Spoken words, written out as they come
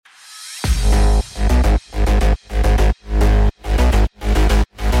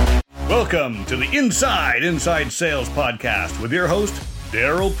Welcome to the Inside Sales Podcast with your host,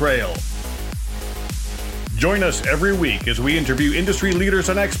 Daryl Praill. Join us every week as we interview industry leaders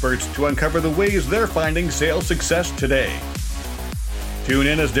and experts to uncover the ways they're finding sales success today. Tune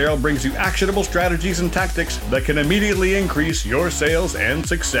in as Daryl brings you actionable strategies and tactics that can immediately increase your sales and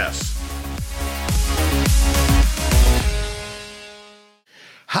success.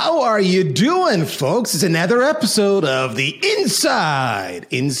 How are you doing, folks? It's another episode of the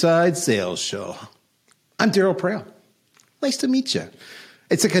Inside Sales Show. I'm Daryl Praill. Nice to meet you.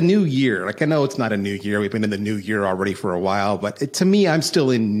 It's like a new year. Like, I know it's not a new year. We've been in the new year already for a while, but to me, I'm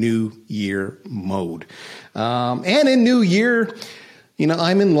still in new year mode. And in new year, you know,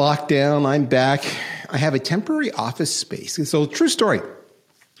 I'm in lockdown. I'm back. I have a temporary office space. So, true story.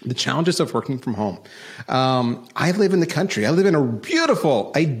 The challenges of working from home. I live in the country. I live in a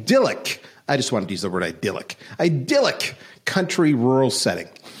beautiful, idyllic, I just wanted to use the word idyllic country rural setting.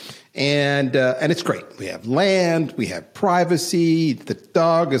 And it's great. We have land, we have privacy, the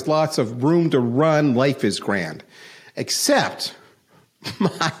dog has lots of room to run, life is grand. Except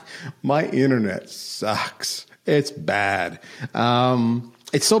my internet sucks. It's bad.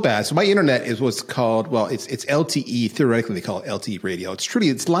 It's so bad. So my internet is what's called, well, it's LTE. Theoretically, they call it LTE radio.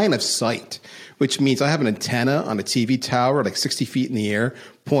 It's line of sight, which means I have an antenna on a TV tower, like 60 feet in the air,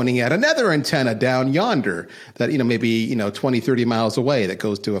 pointing at another antenna down yonder that, maybe, 20, 30 miles away that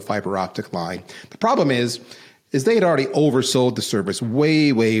goes to a fiber optic line. The problem is they had already oversold the service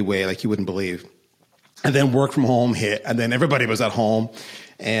way, like you wouldn't believe. And then work from home hit, and then everybody was at home.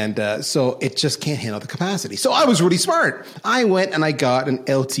 And so it just can't handle the capacity. So I was really smart. I went and I got an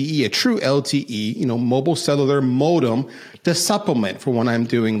LTE, a true LTE, mobile cellular modem to supplement for when I'm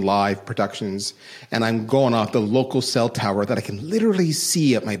doing live productions and I'm going off the local cell tower that I can literally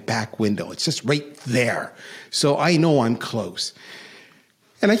see at my back window. It's just right there. So I know I'm close.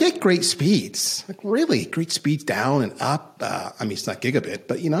 And I get great speeds, like really great speeds down and up. It's not gigabit,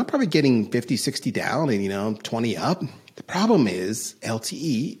 but, I'm probably getting 50, 60 down and, 20 up. The problem is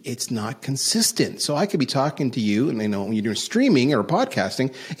LTE, it's not consistent. So I could be talking to you and, when you're doing streaming or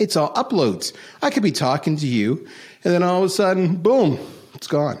podcasting, it's all uploads. I could be talking to you and then all of a sudden, boom, it's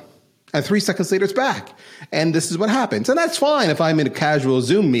gone. And 3 seconds later, it's back. And this is what happens. And that's fine if I'm in a casual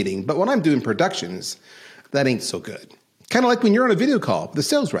Zoom meeting. But when I'm doing productions, that ain't so good. Kind of like when you're on a video call with a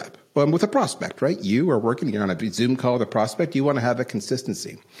sales rep, with a prospect, right? You are working, you're on a Zoom call with a prospect. You want to have that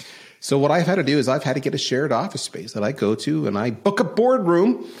consistency. So what I've had to do is I've had to get a shared office space that I go to, and I book a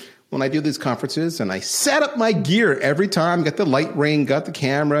boardroom when I do these conferences, and I set up my gear every time, got the light ring, got the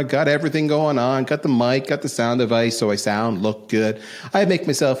camera, got everything going on, got the mic, got the sound device so I look good. I make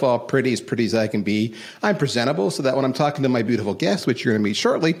myself all pretty as I can be. I'm presentable so that when I'm talking to my beautiful guests, which you're going to meet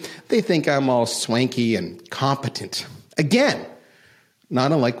shortly, they think I'm all swanky and competent. Again,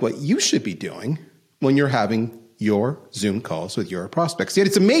 not unlike what you should be doing when you're having your Zoom calls with your prospects. Yet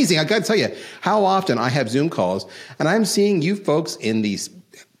it's amazing. I got to tell you how often I have Zoom calls and I'm seeing you folks in these,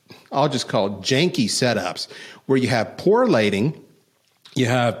 I'll just call it janky setups where you have poor lighting, you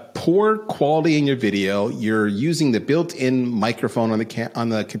have poor quality in your video, you're using the built-in microphone on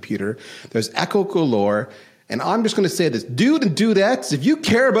the computer, there's echo galore, and I'm just going to say this, dude and dudettes, if you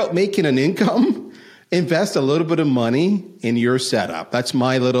care about making an income, invest a little bit of money in your setup. That's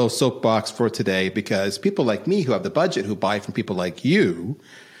my little soapbox for today, because people like me who have the budget, who buy from people like you,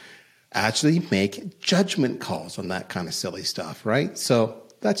 actually make judgment calls on that kind of silly stuff, right? So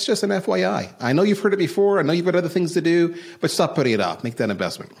that's just an FYI. I know you've heard it before. I know you've got other things to do, but stop putting it off. Make that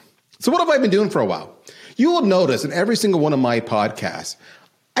investment. So what have I been doing for a while? You will notice in every single one of my podcasts,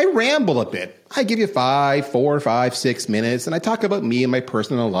 I ramble a bit. I give you 4, 5, 6 minutes, and I talk about me and my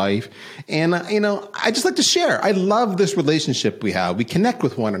personal life. And, I just like to share. I love this relationship we have. We connect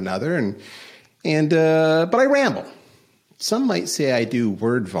with one another, but I ramble. Some might say I do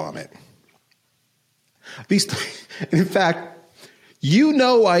word vomit. In fact,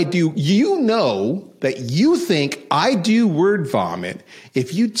 I do. You know that you think I do word vomit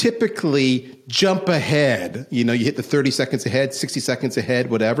if you typically jump ahead. You hit the 30 seconds ahead, 60 seconds ahead,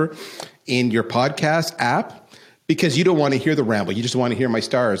 whatever, in your podcast app because you don't want to hear the ramble. You just want to hear my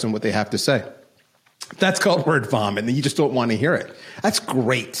stars and what they have to say. That's called word vomit, and you just don't want to hear it. That's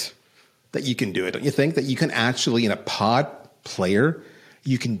great that you can do it. Don't you think that you can actually, in a pod player,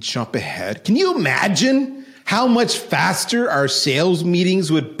 you can jump ahead? Can you imagine how much faster our sales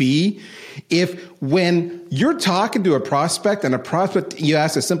meetings would be if when you're talking to a prospect and you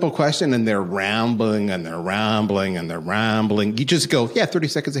ask a simple question and they're rambling, you just go, 30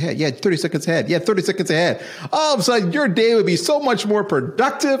 seconds ahead. 30 seconds ahead. 30 seconds ahead. All of a sudden, your day would be so much more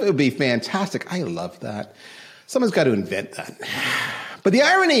productive. It would be fantastic. I love that. Someone's got to invent that. But the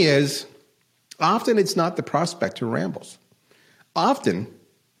irony is, Often it's not the prospect who rambles. Often,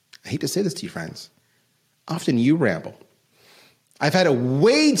 I hate to say this to you, friends, often you ramble. I've had it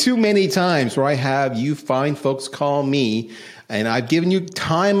way too many times where you fine folks call me and I've given you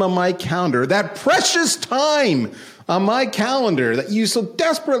time on my calendar, that precious time on my calendar that you so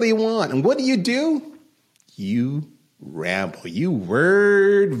desperately want. And what do? You ramble, you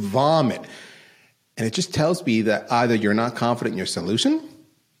word vomit. And it just tells me that either you're not confident in your solution,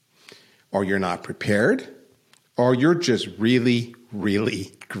 or you're not prepared, or you're just really,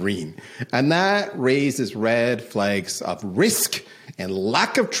 really green. And that raises red flags of risk and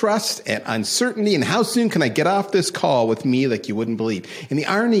lack of trust and uncertainty. And how soon can I get off this call with me like you wouldn't believe? And the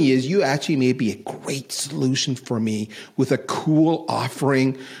irony is you actually may be a great solution for me with a cool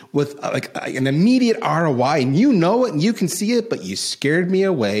offering, with like an immediate ROI. And you know it and you can see it, but you scared me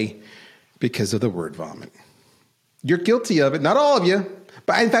away because of the word vomit. You're guilty of it. Not all of you.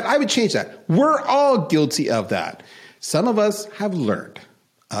 But in fact, I would change that. We're all guilty of that. Some of us have learned.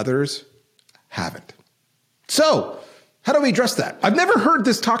 Others haven't. So, how do we address that? I've never heard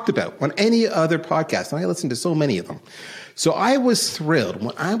this talked about on any other podcast, and I listen to so many of them. So I was thrilled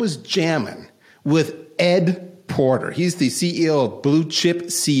when I was jamming with Ed Porter. He's the CEO of Blue Chip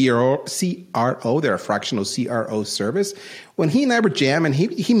CRO. They're a fractional CRO service. When he and I were jamming,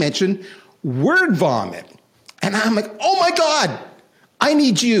 he mentioned word vomit. And I'm like, oh my God, I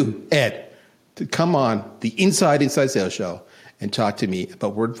need you, Ed, to come on the Inside Sales Show and talk to me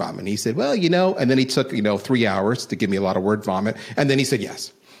about word vomit. And he said, well, and then he took, 3 hours to give me a lot of word vomit. And then he said,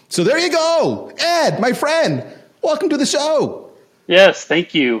 yes. So there you go. Ed, my friend, welcome to the show. Yes,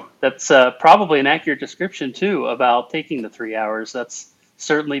 thank you. That's probably an accurate description too about taking the 3 hours. That's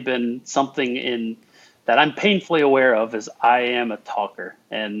certainly been something that I'm painfully aware of, is I am a talker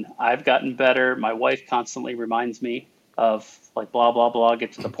and I've gotten better. My wife constantly reminds me of like blah, blah, blah,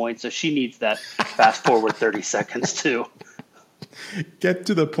 get to the point. So she needs that fast forward 30 seconds too. Get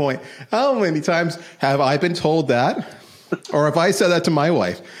to the point. How many times have I been told that? Or if I said that to my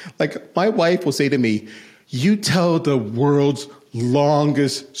wife, like my wife will say to me, you tell the world's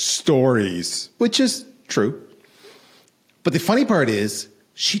longest stories, which is true. But the funny part is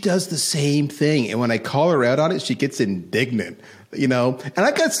she does the same thing. And when I call her out on it, she gets indignant, and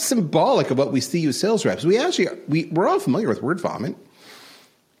I got symbolic of what we see with sales reps. We're all familiar with word vomit.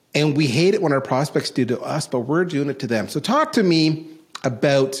 And we hate it when our prospects do to us, but we're doing it to them. So talk to me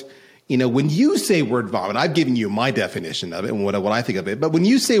about, when you say word vomit, I've given you my definition of it and what I think of it. But when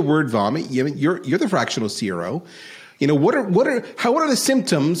you say word vomit, you're the fractional CRO. What are the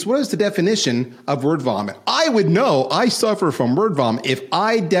symptoms? What is the definition of word vomit? I would know I suffer from word vomit if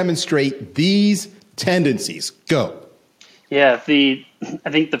I demonstrate these tendencies. Go. Yeah, I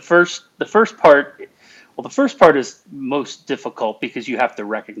think the first part. Well, the first part is most difficult because you have to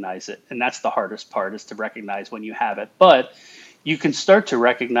recognize it. And that's the hardest part, is to recognize when you have it. But you can start to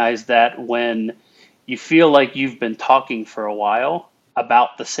recognize that when you feel like you've been talking for a while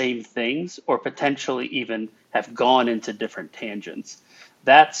about the same things, or potentially even have gone into different tangents.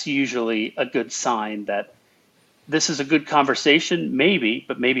 That's usually a good sign that this is a good conversation, maybe,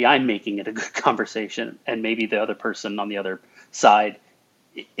 but maybe I'm making it a good conversation and maybe the other person on the other side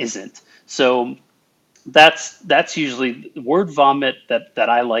isn't. So that's usually word vomit that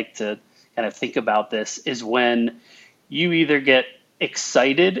I like to kind of think about. This is when you either get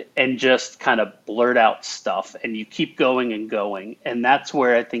excited and just kind of blurt out stuff and you keep going and going. And that's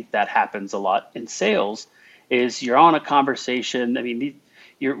where I think that happens a lot in sales, is you're on a conversation. I mean,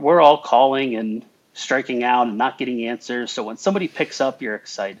 we're all calling and striking out and not getting answers. So when somebody picks up, you're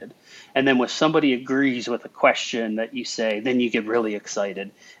excited. And then when somebody agrees with a question that you say, then you get really excited.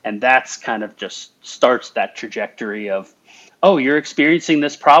 And that's kind of just starts that trajectory of, oh, you're experiencing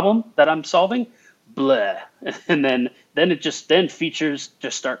this problem that I'm solving? Blah. And then features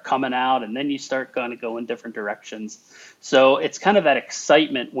just start coming out, and then you start kind of go in different directions. So it's kind of that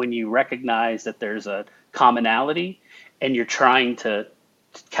excitement when you recognize that there's a commonality and you're trying to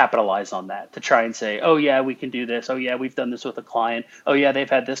capitalize on that, to try and say, oh yeah, we can do this. Oh yeah, we've done this with a client. Oh yeah, they've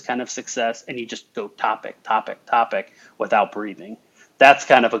had this kind of success. And you just go topic without breathing. That's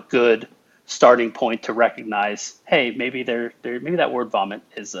kind of a good starting point to recognize, hey, maybe maybe that word vomit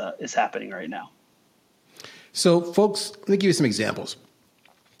is happening right now. So folks, let me give you some examples.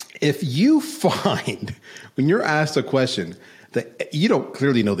 If you find when you're asked a question that you don't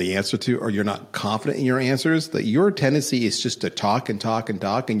clearly know the answer to, or you're not confident in your answers, that your tendency is just to talk, and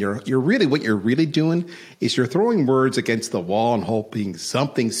you're really, what you're really doing is you're throwing words against the wall and hoping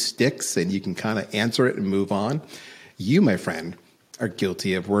something sticks and you can kind of answer it and move on. You, my friend, are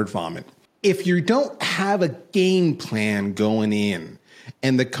guilty of word vomit. If you don't have a game plan going in,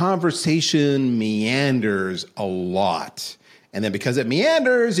 and the conversation meanders a lot. And then because it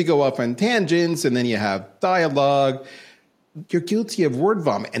meanders, you go off on tangents, and then you have dialogue. You're guilty of word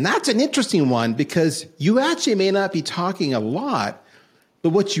vomit. And that's an interesting one because you actually may not be talking a lot,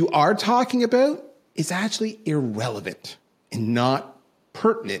 but what you are talking about is actually irrelevant and not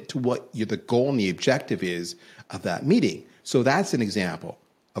pertinent to what the goal and the objective is of that meeting. So that's an example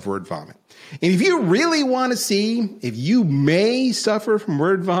of word vomit. And if you really want to see if you may suffer from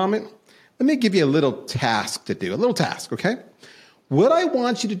word vomit, let me give you a little task to do, okay? What I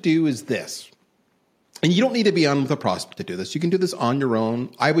want you to do is this. And you don't need to be on with a prospect to do this. You can do this on your own.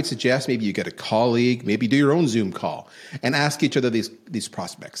 I would suggest maybe you get a colleague, maybe do your own Zoom call and ask each other these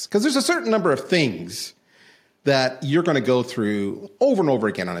prospects. Because there's a certain number of things that you're going to go through over and over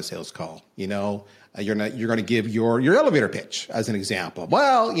again on a sales call. You know, you're going to give your elevator pitch as an example.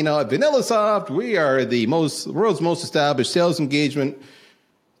 Well, you know, at VanillaSoft, we are the world's most established sales engagement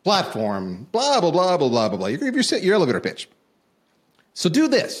platform, blah, blah, blah, blah, blah, blah, blah. You're going to give your elevator pitch. So do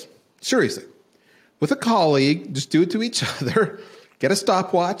this, seriously. With a colleague, just do it to each other. Get a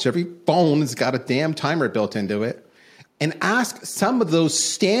stopwatch. Every phone has got a damn timer built into it. And ask some of those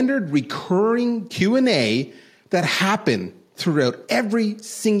standard recurring Q&A that happen throughout every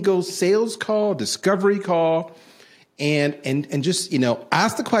single sales call, discovery call, and just, you know,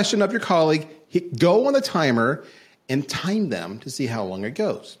 ask the question of your colleague, go on the timer, and time them to see how long it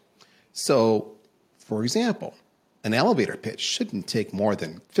goes. So, for example, an elevator pitch shouldn't take more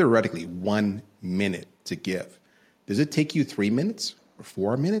than, theoretically, 1 minute to give. Does it take you 3 minutes or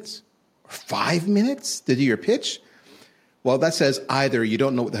 4 minutes or 5 minutes to do your pitch? Well, that says either you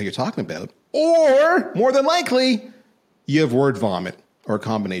don't know what the hell you're talking about, or more than likely, you have word vomit or a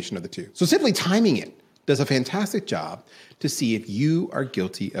combination of the two. So simply timing it does a fantastic job to see if you are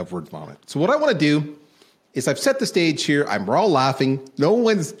guilty of word vomit. So what I want to do is I've set the stage here. We're all laughing. No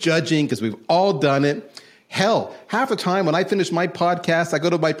one's judging because we've all done it. Hell, half the time when I finish my podcast, I go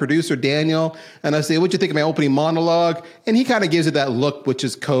to my producer, Daniel, and I say, what'd you think of my opening monologue? And he kind of gives it that look, which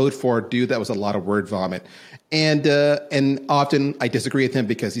is code for, dude, that was a lot of word vomit. And often I disagree with him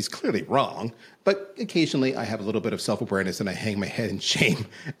because he's clearly wrong. But occasionally I have a little bit of self-awareness and I hang my head in shame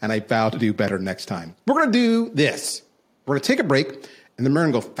and I vow to do better next time. We're going to do this. We're going to take a break and then we're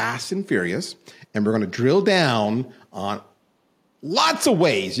going to go fast and furious and we're going to drill down on lots of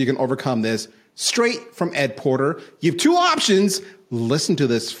ways you can overcome this straight from Ed Porter. You have two options. Listen to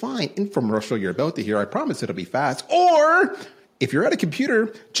this fine infomercial you're about to hear. I promise it'll be fast. Or if you're at a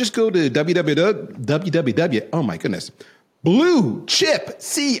computer, just go to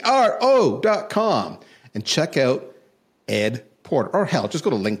bluechipcro.com and check out Ed Porter. Or hell, just go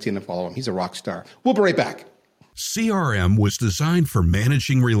to LinkedIn and follow him. He's a rock star. We'll be right back. CRM was designed for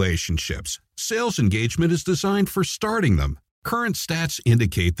managing relationships. Sales engagement is designed for starting them. Current stats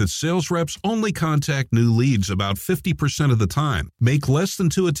indicate that sales reps only contact new leads about 50% of the time, make less than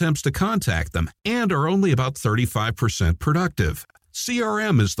 2 attempts to contact them, and are only about 35% productive.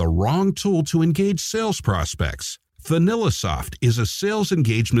 CRM is the wrong tool to engage sales prospects. VanillaSoft is a sales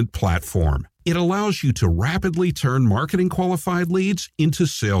engagement platform. It allows you to rapidly turn marketing qualified leads into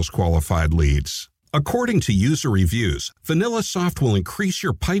sales qualified leads. According to user reviews, VanillaSoft will increase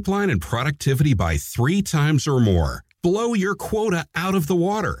your pipeline and productivity by 3 times or more. Blow your quota out of the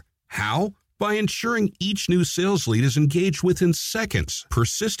water. How? By ensuring each new sales lead is engaged within seconds,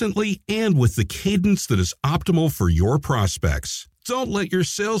 persistently, and with the cadence that is optimal for your prospects. Don't let your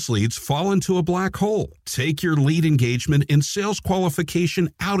sales leads fall into a black hole. Take your lead engagement and sales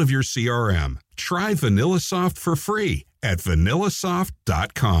qualification out of your CRM. Try VanillaSoft for free at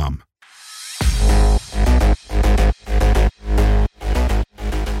vanillasoft.com.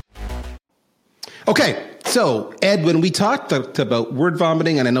 Okay, so Ed, when we talked about word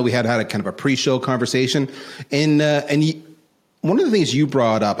vomiting, and I know we had a kind of a pre-show conversation, and one of the things you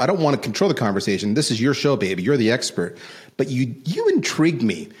brought up, I don't want to control the conversation. This is your show, baby. You're the expert. But you intrigued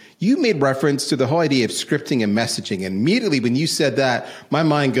me. You made reference to the whole idea of scripting and messaging. And immediately when you said that, my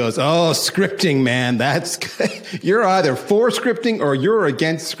mind goes, oh, scripting, man. That's you're either for scripting or you're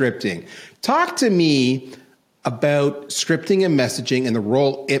against scripting. Talk to me about scripting and messaging and the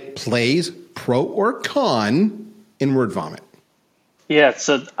role it plays, pro or con, in word vomit. Yeah,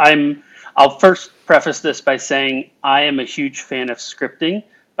 so I'll first preface this by saying I am a huge fan of scripting,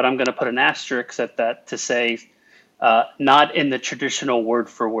 but I'm going to put an asterisk at that to say not in the traditional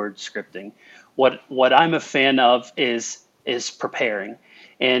word-for-word scripting. What I'm a fan of is preparing,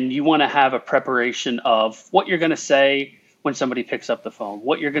 and you want to have a preparation of what you're going to say when somebody picks up the phone,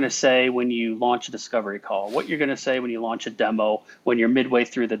 what you're going to say when you launch a discovery call, what you're going to say when you launch a demo, when you're midway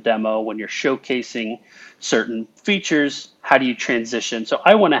through the demo, when you're showcasing certain features, how do you transition? So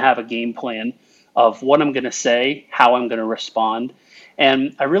I want to have a game plan of what I'm going to say, how I'm going to respond.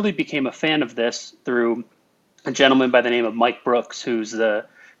 And I really became a fan of this through a gentleman by the name of Mike Brooks, who's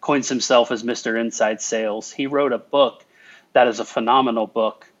coins himself as Mr. Inside Sales. He wrote a book that is a phenomenal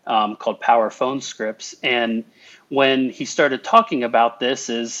book called Power Phone Scripts. And when he started talking about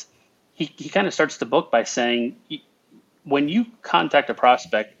this, he kind of starts the book by saying, when you contact a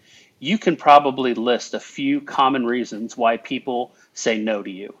prospect, you can probably list a few common reasons why people say no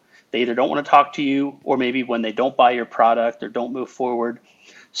to you. They either don't want to talk to you, or maybe when they don't buy your product or don't move forward.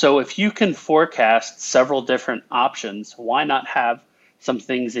 So if you can forecast several different options, why not have some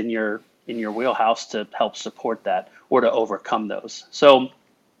things in your wheelhouse to help support that or to overcome those? So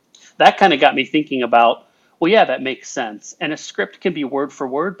that kind of got me thinking about, well, yeah, that makes sense. And a script can be word for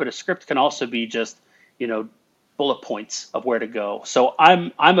word, but a script can also be just, bullet points of where to go. So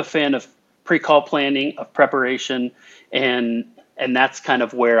I'm a fan of pre-call planning, of preparation, and that's kind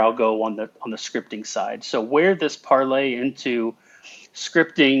of where I'll go on the scripting side. So where this parlay into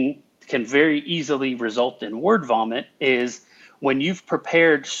scripting can very easily result in word vomit is when you've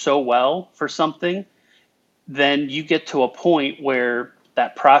prepared so well for something, then you get to a point where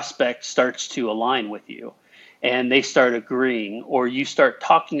that prospect starts to align with you and they start agreeing, or you start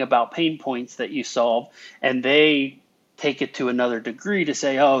talking about pain points that you solve and they take it to another degree to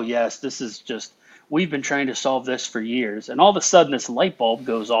say, oh yes, this is just, we've been trying to solve this for years. And all of a sudden this light bulb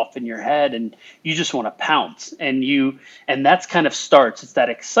goes off in your head and you just want to pounce. And that's kind of starts. It's that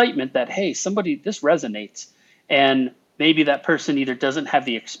excitement that, hey, this resonates. And maybe that person either doesn't have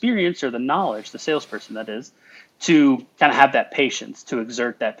the experience or the knowledge, the salesperson that is, to kind of have that patience, to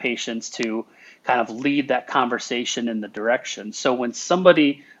exert that patience, to kind of lead that conversation in the direction. So when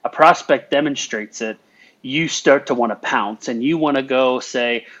a prospect demonstrates it, you start to want to pounce and you want to go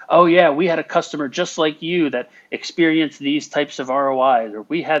say, oh yeah, we had a customer just like you that experienced these types of ROIs, or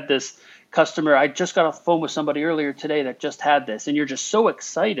we had this customer, I just got off the phone with somebody earlier today that just had this. And you're just so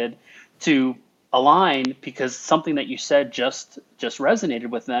excited to align because something that you said just resonated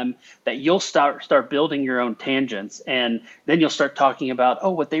with them, that you'll start building your own tangents. And then you'll start talking about, oh,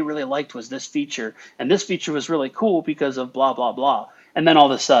 what they really liked was this feature. And this feature was really cool because of blah, blah, blah. And then all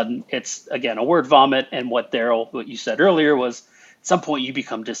of a sudden, it's, again, a word vomit. And what you said earlier was, at some point you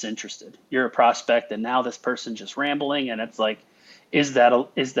become disinterested. You're a prospect, and now this person's just rambling. And it's like, is that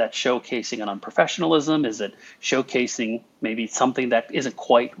showcasing an unprofessionalism? Is it showcasing maybe something that isn't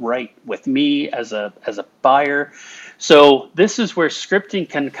quite right with me as a buyer? So this is where scripting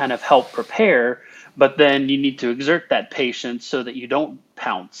can kind of help prepare, but then you need to exert that patience so that you don't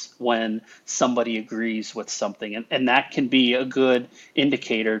pounce when somebody agrees with something. And that can be a good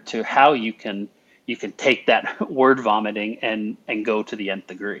indicator to how you can take that word vomiting and go to the nth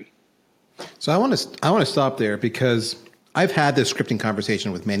degree. So I want to stop there because I've had this scripting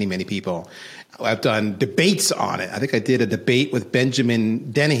conversation with many, many people. I've done debates on it. I think I did a debate with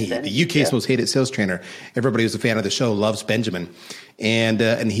Benjamin Dennehy, the UK's most hated sales trainer. Everybody who's a fan of the show loves Benjamin.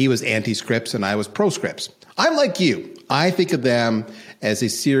 And he was anti-scripts and I was pro-scripts. I'm like you. I think of them as a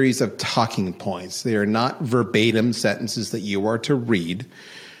series of talking points. They are not verbatim sentences that you are to read.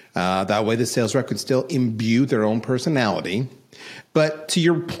 That way the sales rep can still imbue their own personality. But to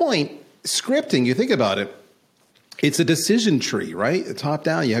your point, scripting, you think about it, it's a decision tree, right? The top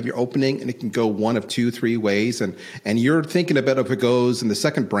down, you have your opening and it can go one of 2, 3 ways. And you're thinking about if it goes in the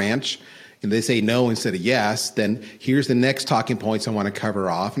second branch and they say no instead of yes, then here's the next talking points I want to cover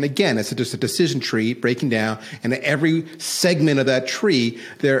off. And again, it's just a decision tree breaking down. And at every segment of that tree,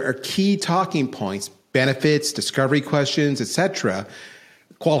 there are key talking points, benefits, discovery questions, etc.,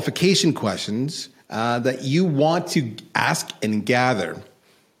 qualification questions that you want to ask and gather.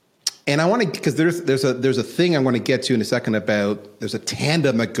 And I want to, because there's a thing I want to get to in a second about, there's a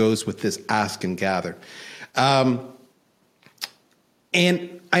tandem that goes with this ask and gather. And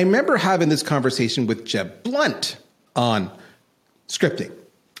I remember having this conversation with Jeb Blunt on scripting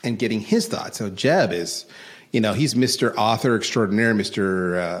and getting his thoughts. So Jeb is, he's Mr. Author Extraordinaire,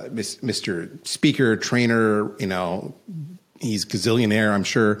 Mr. Speaker, Trainer, he's gazillionaire, I'm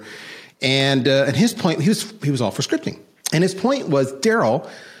sure. And his point, he was all for scripting. And his point was, Daryl,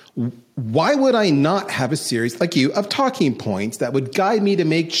 why would I not have a series like you of talking points that would guide me to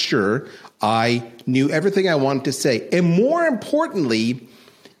make sure I knew everything I wanted to say? And more importantly,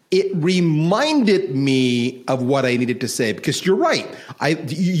 it reminded me of what I needed to say, because you're right.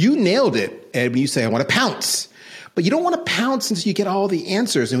 You nailed it when you say I want to pounce. But you don't want to pounce until you get all the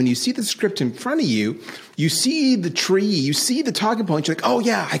answers. And when you see the script in front of you, you see the tree, you see the talking points, you're like, oh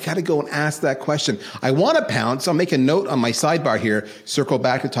yeah, I got to go and ask that question. I want to pounce. I'll make a note on my sidebar here, circle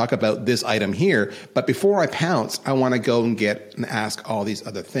back to talk about this item here. But before I pounce, I want to go and get and ask all these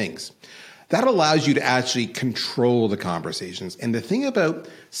other things. That allows you to actually control the conversations. And the thing about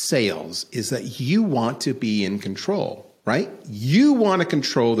sales is that you want to be in control, right? You want to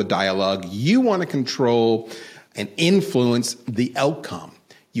control the dialogue. You want to control and influence the outcome.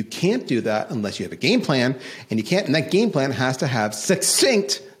 You can't do that unless you have a game plan, and that game plan has to have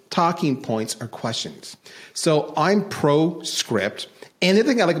succinct talking points or questions. So I'm pro script. And the other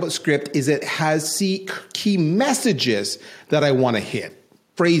thing I like about script is it has key messages that I want to hit,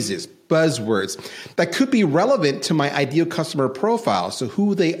 phrases, buzzwords that could be relevant to my ideal customer profile. So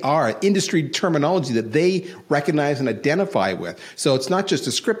who they are, industry terminology that they recognize and identify with. So it's not just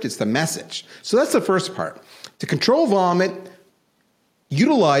a script, it's the message. So that's the first part. To control vomit,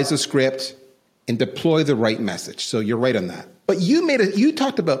 utilize the script and deploy the right message. So you're right on that. But you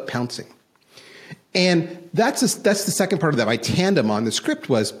talked about pouncing. And that's the second part of that. My tandem on the script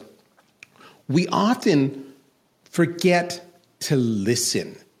was we often forget to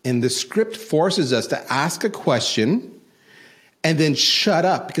listen. And the script forces us to ask a question and then shut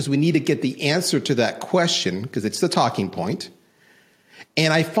up because we need to get the answer to that question because it's the talking point.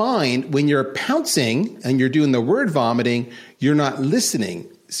 And I find when you're pouncing and you're doing the word vomiting, you're not listening.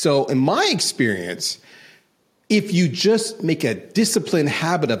 So in my experience, if you just make a disciplined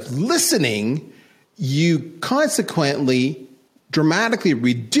habit of listening, you consequently dramatically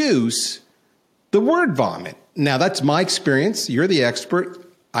reduce the word vomit. Now, that's my experience. You're the expert.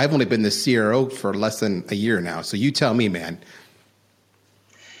 I've only been the CRO for less than a year now. So you tell me, man.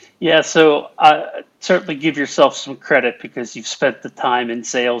 Yeah, so certainly give yourself some credit because you've spent the time in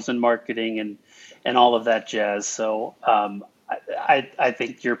sales and marketing and all of that jazz. So I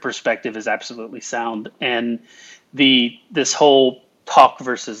think your perspective is absolutely sound. And this whole talk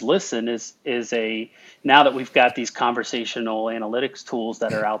versus listen is now that we've got these conversational analytics tools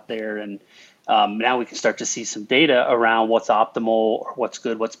that are out there, and now we can start to see some data around what's optimal or what's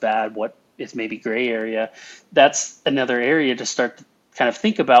good, what's bad, what is maybe gray area. That's another area to start to kind of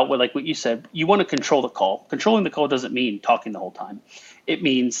think about like what you said. You want to control the call. Controlling the call doesn't mean talking the whole time. It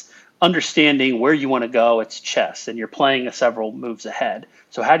means understanding where you want to go. It's chess, and you're playing several moves ahead.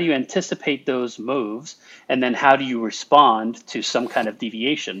 So how do you anticipate those moves? And then how do you respond to some kind of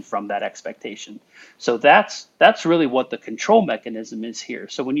deviation from that expectation? So that's really what the control mechanism is here.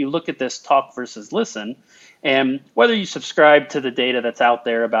 So when you look at this talk versus listen, and whether you subscribe to the data that's out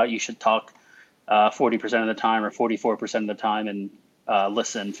there about you should talk 40% of the time or 44% of the time and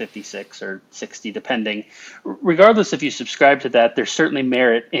listen 56 or 60, depending. Regardless if you subscribe to that, there's certainly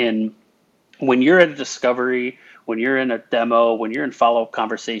merit in when you're at a discovery, when you're in a demo, when you're in follow-up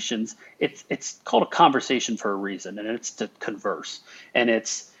conversations. It's called a conversation for a reason, and it's to converse. And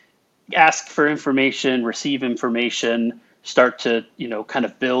it's ask for information, receive information, start to kind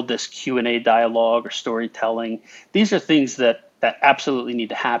of build this Q&A dialogue or storytelling. These are things that absolutely need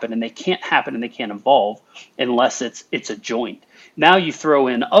to happen, and they can't happen and they can't evolve unless it's a joint. Now you throw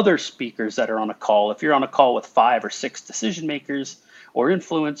in other speakers that are on a call. If you're on a call with 5 or 6 decision makers or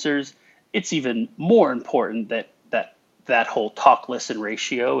influencers, it's even more important that whole talk-listen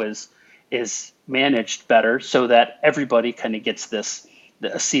ratio is managed better so that everybody kind of gets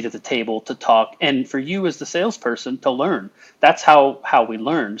a seat at the table to talk, and for you as the salesperson to learn. That's how we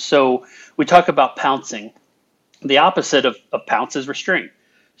learn. So we talk about pouncing. The opposite of pounce is restraint.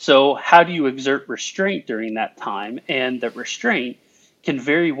 So how do you exert restraint during that time? And the restraint can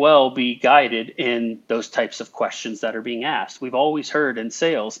very well be guided in those types of questions that are being asked. We've always heard in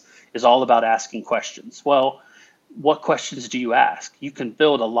sales is all about asking questions. Well, what questions do you ask? You can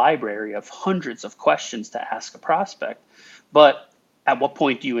build a library of hundreds of questions to ask a prospect, but at what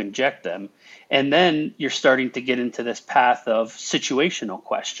point do you inject them? And then you're starting to get into this path of situational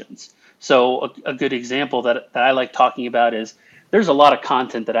questions. So a good example that I like talking about is there's a lot of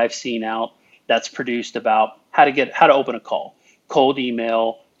content that I've seen out that's produced about how to open a call, cold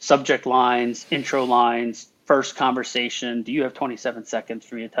email, subject lines, intro lines, first conversation. Do you have 27 seconds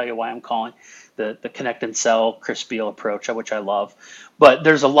for me to tell you why I'm calling? The connect and sell Chris Beall approach, which I love. But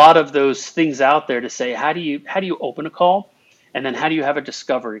there's a lot of those things out there to say, how do you open a call? And then how do you have a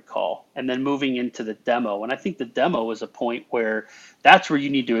discovery call? And then moving into the demo. And I think the demo is a point where that's where you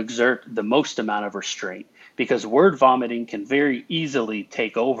need to exert the most amount of restraint, because word vomiting can very easily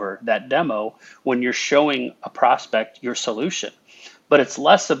take over that demo when you're showing a prospect your solution. but it's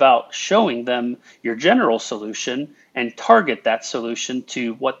less about showing them your general solution and target that solution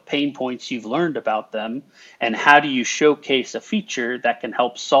to what pain points you've learned about them and how do you showcase a feature that can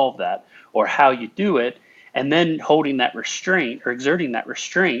help solve that, or how you do it, and then holding that restraint or exerting that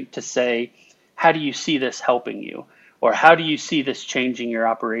restraint to say, how do you see this helping you? Or how do you see this changing your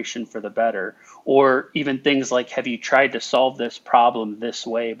operation for the better? Or even things like, have you tried to solve this problem this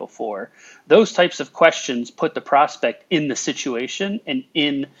way before? Those types of questions put the prospect in the situation and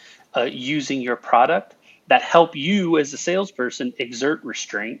in using your product that help you as a salesperson exert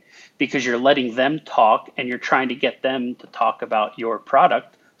restraint, because you're letting them talk and you're trying to get them to talk about your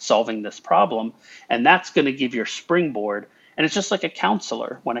product solving this problem. And that's going to give your springboard. And it's just like a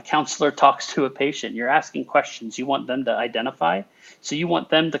counselor. When a counselor talks to a patient, you're asking questions you want them to identify. So you want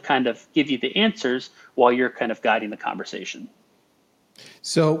them to kind of give you the answers while you're kind of guiding the conversation.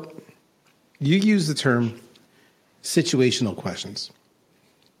 So you use the term situational questions.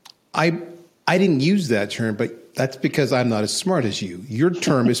 I didn't use that term, but that's because I'm not as smart as you. Your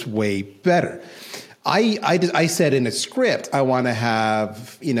term is way better. I said in a script, I want to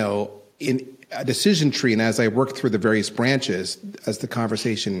have, in a decision tree, and as I work through the various branches, as the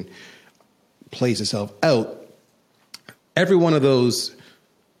conversation plays itself out, every one of those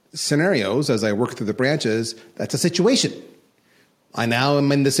scenarios, as I work through the branches, that's a situation. I now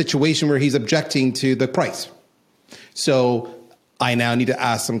am in the situation where he's objecting to the price. So I now need to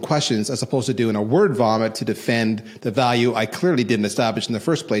ask some questions as opposed to doing a word vomit to defend the value I clearly didn't establish in the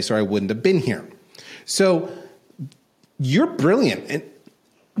first place, or I wouldn't have been here. So you're brilliant. And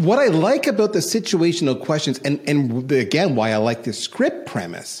what I like about the situational questions, and again, why I like the script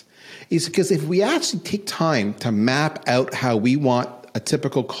premise, is because if we actually take time to map out how we want a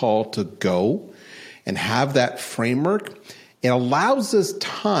typical call to go and have that framework, it allows us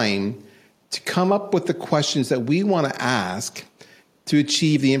time to come up with the questions that we want to ask to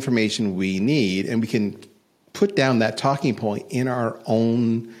achieve the information we need. And we can put down that talking point in our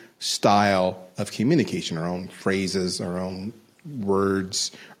own style of communication, our own phrases, our own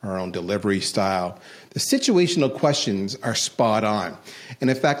words, our own delivery style. The situational questions are spot on.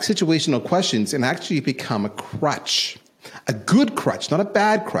 And in fact, situational questions can actually become a crutch, a good crutch, not a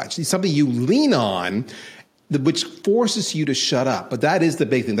bad crutch. It's something you lean on, which forces you to shut up. But that is the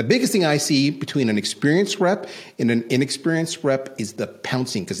big thing. The biggest thing I see between an experienced rep and an inexperienced rep is the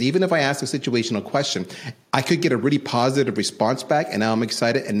pouncing. Because even if I ask a situational question, I could get a really positive response back, and now I'm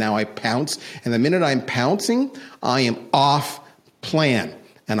excited, and now I pounce. And the minute I'm pouncing, I am off plan.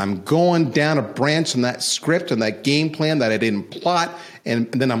 And I'm going down a branch on that script and that game plan that I didn't plot,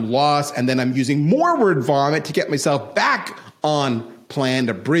 and then I'm lost, and then I'm using more word vomit to get myself back on plan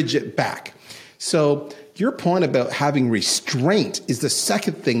to bridge it back. So your point about having restraint is the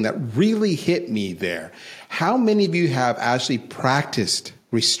second thing that really hit me there. How many of you have actually practiced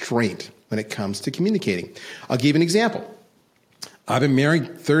restraint when it comes to communicating? I'll give you an example. I've been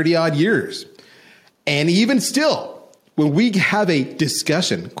married 30 odd years, and even still, when we have a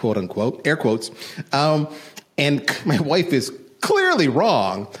discussion, quote unquote, air quotes, and my wife is clearly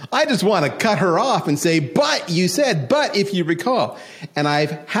wrong, I just want to cut her off and say, but you said, but if you recall. And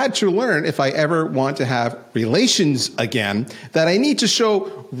I've had to learn, if I ever want to have relations again, that I need to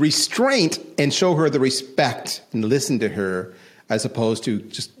show restraint and show her the respect and listen to her, as opposed to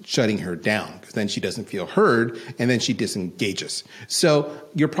just shutting her down, because then she doesn't feel heard and then she disengages. So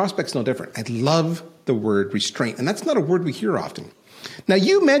your prospect's no different. I love the word restraint, and that's not a word we hear often. Now,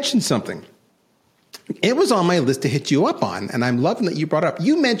 you mentioned something. It was on my list to hit you up on, and I'm loving that you brought it up.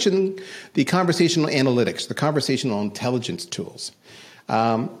 You mentioned the conversational analytics, the conversational intelligence tools.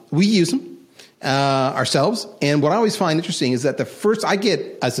 We use them ourselves, and what I always find interesting is that the first I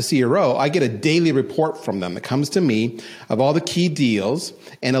get as a CRO, I get a daily report from them that comes to me of all the key deals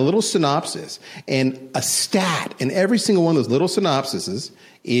and a little synopsis and a stat, and every single one of those little synopsises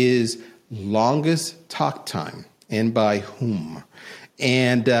is longest talk time and by whom.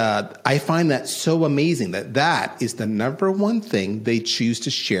 And I find that so amazing that is the number one thing they choose to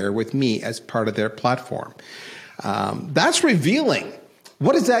share with me as part of their platform. That's revealing.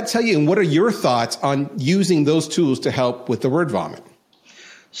 What does that tell you? And what are your thoughts on using those tools to help with the word vomit?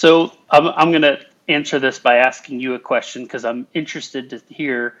 So I'm going to answer this by asking you a question, because I'm interested to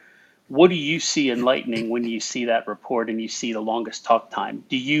hear, what do you see in Lightning when you see that report and you see the longest talk time?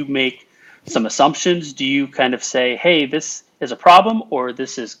 Do you make some assumptions? Do you kind of say, hey, this is a problem, or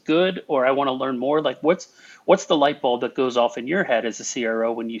this is good, or I want to learn more? Like what's the light bulb that goes off in your head as a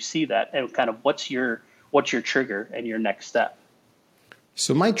CRO when you see that, and kind of what's your trigger and your next step?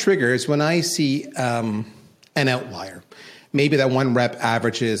 So my trigger is when I see an outlier. maybe that one rep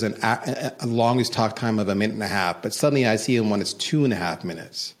averages a longest talk time of 1.5 minutes, but suddenly I see them when it's 2.5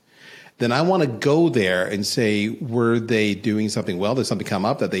 minutes. Then I want to go there and say, were they doing something well? Did something come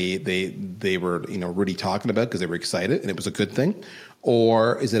up that they were really talking about because they were excited and it was a good thing?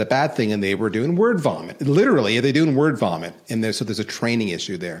 Or is it a bad thing and they were doing word vomit? Literally, are they doing word vomit? And so there's a training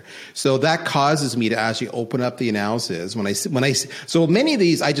issue there. So that causes me to actually open up the analysis. So many of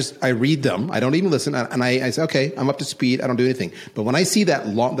these, I read them. I don't even listen. And I say, okay, I'm up to speed. I don't do anything. But when I see that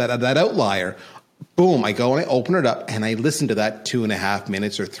outlier, boom, I go and I open it up and I listen to that 2.5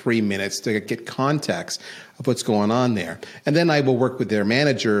 minutes or 3 minutes to get context of what's going on there. And then I will work with their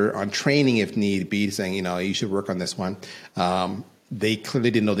manager on training if need be, saying, you should work on this one. They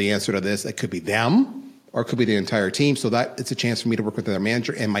clearly didn't know the answer to this. It could be them or it could be the entire team. So that it's a chance for me to work with their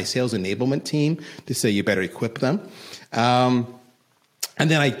manager and my sales enablement team to say you better equip them. And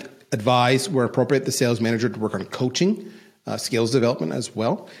then I advise where appropriate the sales manager to work on coaching, skills development as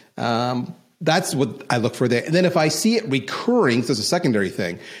well. That's what I look for there. And then if I see it recurring, so there's a secondary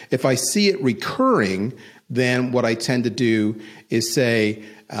thing. If I see it recurring, then what I tend to do is say,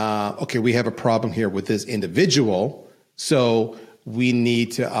 okay, we have a problem here with this individual. So we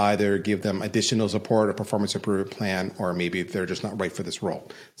need to either give them additional support, a performance improvement plan, or maybe they're just not right for this role.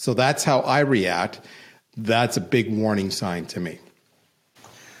 So that's how I react. That's a big warning sign to me.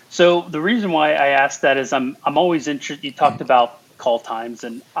 So the reason why I asked that is I'm always interested. You talked about call times,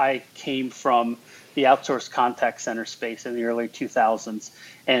 and I came from the outsourced contact center space in the early 2000s,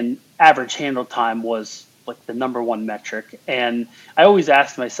 and average handle time was like the number one metric. And I always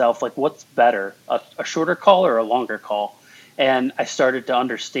asked myself, like, what's better, a shorter call or a longer call? And I started to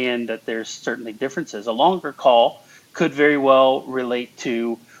understand that there's certainly differences. A longer call could very well relate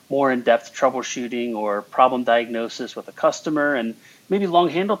to more in-depth troubleshooting or problem diagnosis with a customer, and maybe long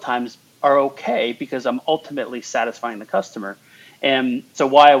handle times are okay because I'm ultimately satisfying the customer. And so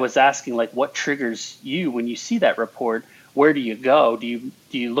why I was asking, like, what triggers you when you see that report? Where do you go? Do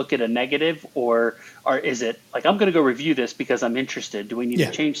you look at a negative, or is it like, I'm going to go review this because I'm interested? Do we need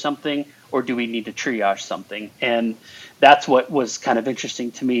to change something, or do we need to triage something? And that's what was kind of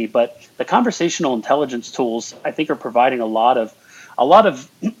interesting to me. But the conversational intelligence tools, I think, are providing a lot of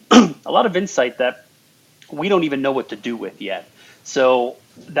insight that we don't even know what to do with yet. So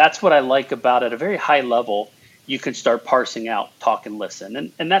that's what I like about it. At a very high level, you can start parsing out talk and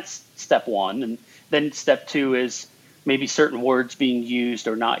listen. And that's step one. And then step two is maybe certain words being used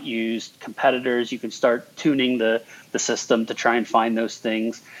or not used, competitors. You can start tuning the system to try and find those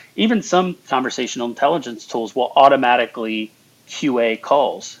things. Even some conversational intelligence tools will automatically QA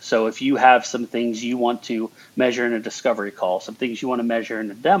calls. So if you have some things you want to measure in a discovery call, some things you want to measure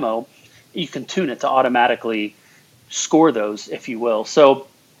in a demo, you can tune it to automatically score those, if you will. So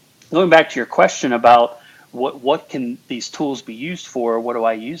going back to your question about what can these tools be used for, what do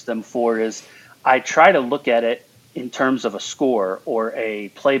I use them for, is I try to look at it in terms of a score or a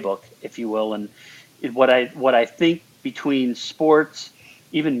playbook, if you will. And what I think between sports,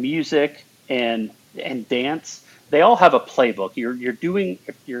 even music and dance, they all have a playbook. You're doing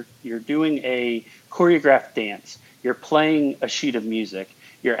a choreographed dance. You're playing a sheet of music.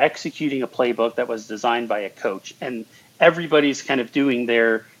 You're executing a playbook that was designed by a coach, and everybody's kind of doing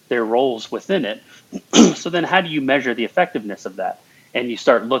their roles within it. So then how do you measure the effectiveness of that? And you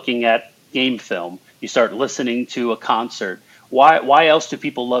start looking at game film. You start listening to a concert. Why else do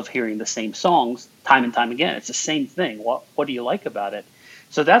people love hearing the same songs time and time again? It's the same thing. What do you like about it?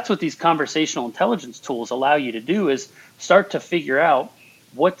 So that's what these conversational intelligence tools allow you to do, is start to figure out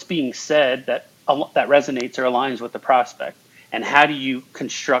what's being said that resonates or aligns with the prospect. And how do you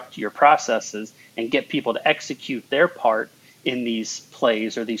construct your processes and get people to execute their part in these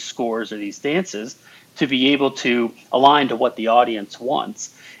plays or these scores or these dances to be able to align to what the audience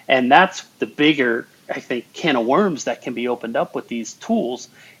wants? And that's the bigger, I think, can of worms that can be opened up with these tools,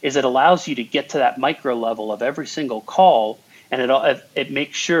 is it allows you to get to that micro level of every single call, and it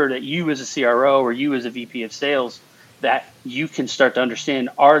makes sure that you as a CRO or you as a VP of sales, that you can start to understand,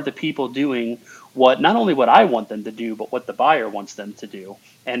 are the people doing not only what I want them to do, but what the buyer wants them to do?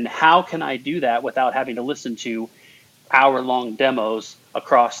 And how can I do that without having to listen to hour-long demos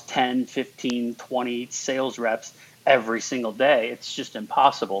across 10, 15, 20 sales reps every single day? It's just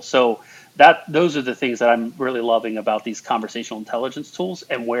impossible. So those are the things that I'm really loving about these conversational intelligence tools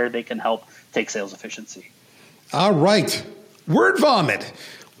and where they can help take sales efficiency. All right. Word vomit.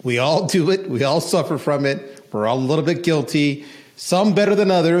 We all do it. We all suffer from it. We're all a little bit guilty. Some better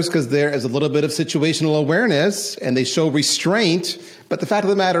than others because there is a little bit of situational awareness and they show restraint. But the fact of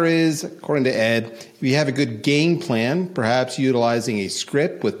the matter is, according to Ed, if you have a good game plan, perhaps utilizing a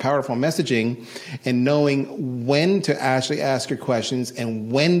script with powerful messaging and knowing when to actually ask your questions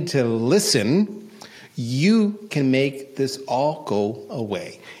and when to listen, you can make this all go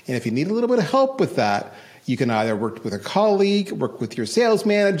away. And if you need a little bit of help with that, you can either work with a colleague, work with your sales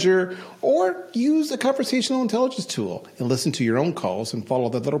manager, or use a conversational intelligence tool and listen to your own calls and follow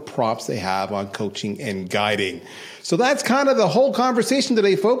the little prompts they have on coaching and guiding. So that's kind of the whole conversation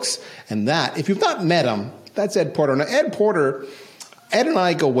today, folks. And that, if you've not met him, that's Ed Porter. Now, Ed Porter, Ed and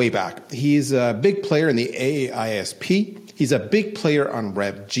I go way back. He's a big player in the AAISP. He's a big player on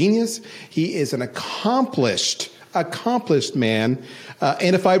RevGenius. He is an accomplished man.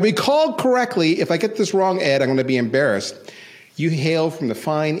 And if I recall correctly, if I get this wrong, Ed, I'm going to be embarrassed. You hail from the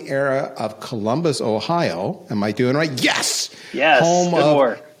fine era of Columbus, Ohio. Am I doing right? Yes! Yes, home of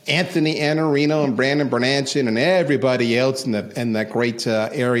work. Anthony Iannarino and Brandon Bernanchin and everybody else in that great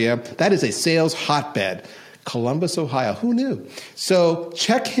area. That is a sales hotbed. Columbus, Ohio. Who knew? So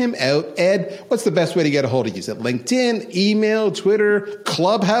check him out. Ed, what's the best way to get a hold of you? Is it LinkedIn, email, Twitter,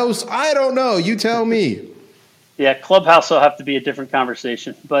 Clubhouse? I don't know. You tell me. Yeah, Clubhouse will have to be a different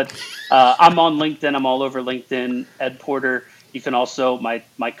conversation. But I'm on LinkedIn. I'm all over LinkedIn. Ed Porter. You can also,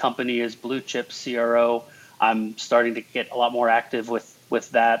 my company is Blue Chip CRO. I'm starting to get a lot more active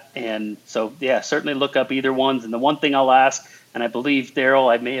with that. And so, yeah, certainly look up either ones. And the one thing I'll ask, and I believe,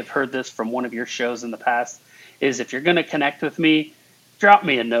 Daryl, I may have heard this from one of your shows in the past, is if you're going to connect with me, drop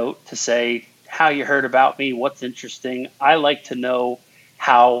me a note to say how you heard about me, what's interesting. I like to know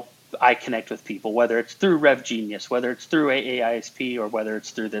how I connect with people, whether it's through RevGenius, whether it's through AAISP, or whether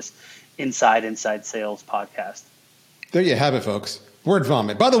it's through this Inside Sales podcast. There you have it, folks. Word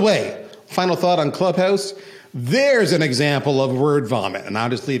vomit. By the way, final thought on Clubhouse. There's an example of word vomit, and I'll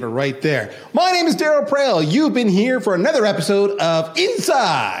just leave it right there. My name is Daryl Praill. You've been here for another episode of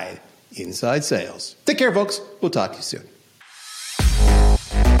Inside Sales. Take care, folks. We'll talk to you soon.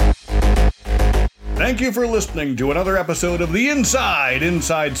 Thank you for listening to another episode of the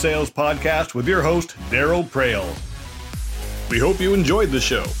Inside Sales podcast with your host, Daryl Praill. We hope you enjoyed the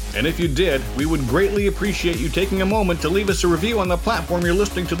show, and if you did, we would greatly appreciate you taking a moment to leave us a review on the platform you're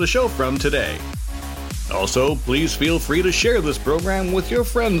listening to the show from today. Also, please feel free to share this program with your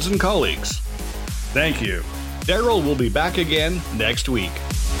friends and colleagues. Thank you. Daryl will be back again next week.